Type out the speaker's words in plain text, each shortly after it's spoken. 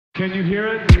Can you hear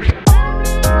it?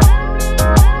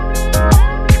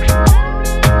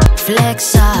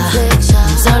 Flexa,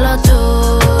 solo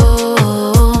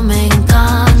tú me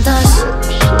encantas.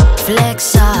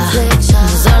 Flexa,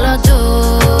 solo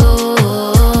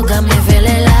tú got me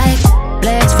feeling like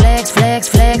flex, flex, flex,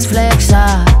 flex,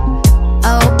 flexa.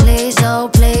 Oh please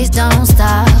don't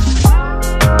stop.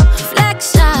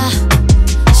 Flexa,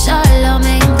 solo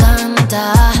me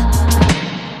encanta.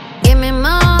 Give me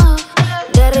more,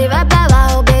 de arriba para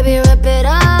abajo, baby, rip it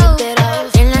out.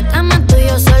 En la cama tú y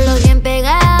yo solo bien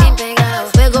pegao.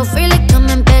 Fuego Feel y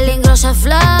cama en Peligrosa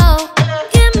flow.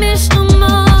 Give me some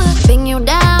more, bring you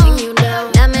down.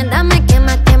 Dame,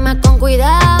 quema con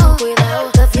cuidao.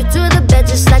 Cuff you to the bed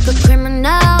just like a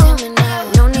criminal.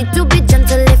 No need to be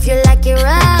gentle if you like it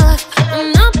rough.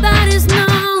 Nobody's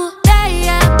know.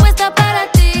 Ella puesta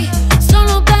para ti,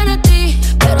 solo para ti.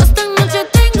 Pero esta noche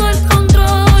tengo el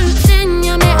control.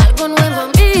 Enséñame algo nuevo a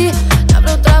mí.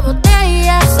 Abre otra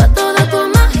botella, usa toda tu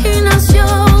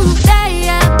imaginación.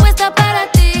 Ella puesta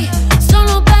para ti,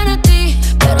 solo para ti.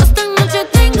 Pero esta noche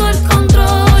tengo el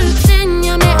control.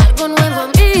 Enséñame algo nuevo a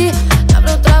mí.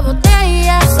 Abre otra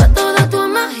botella, usa toda tu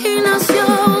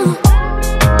imaginación.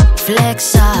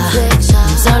 Flexa,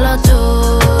 solo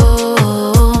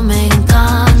tú me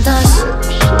encantas.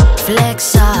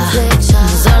 Flexa,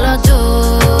 solo tú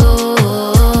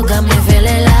got me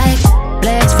feeling like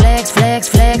flex, flex, flex,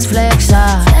 flex,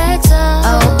 flexa.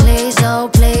 Oh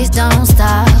please don't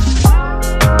stop.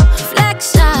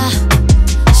 Flexa,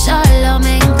 solo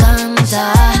me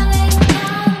encanta.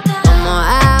 Como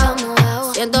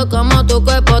out, siento como tu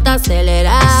cuerpo está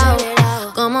acelerado.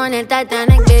 Como en el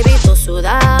Titanic, baby, tú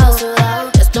sudado.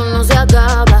 Esto no se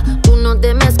acaba, tú no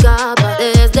te me escapas.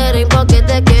 De este ring porque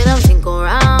te quedan 5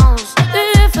 rounds.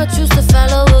 If I choose to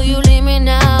follow, will you leave me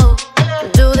now?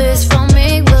 Do this for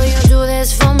me, will you do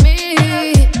this for me?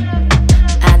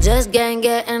 I just can't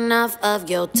get enough of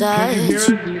your touch.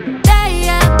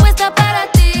 Ella puesta para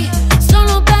ti,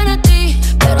 solo para ti.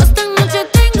 Pero esta noche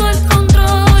tengo el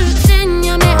control.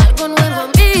 Enséñame algo nuevo a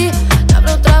mí.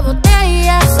 Abre otra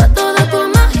botella, usa toda tu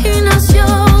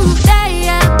imaginación.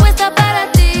 Ella puesta para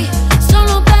ti,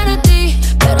 solo para ti.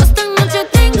 Pero esta noche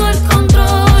tengo el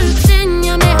control.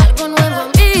 Enséñame algo nuevo a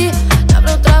mí.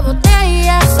 Abre otra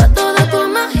botella, usa toda tu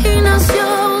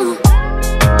imaginación.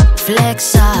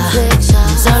 Flexa,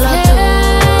 solo tú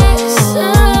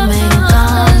me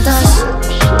encantas.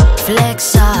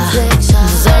 Flexa.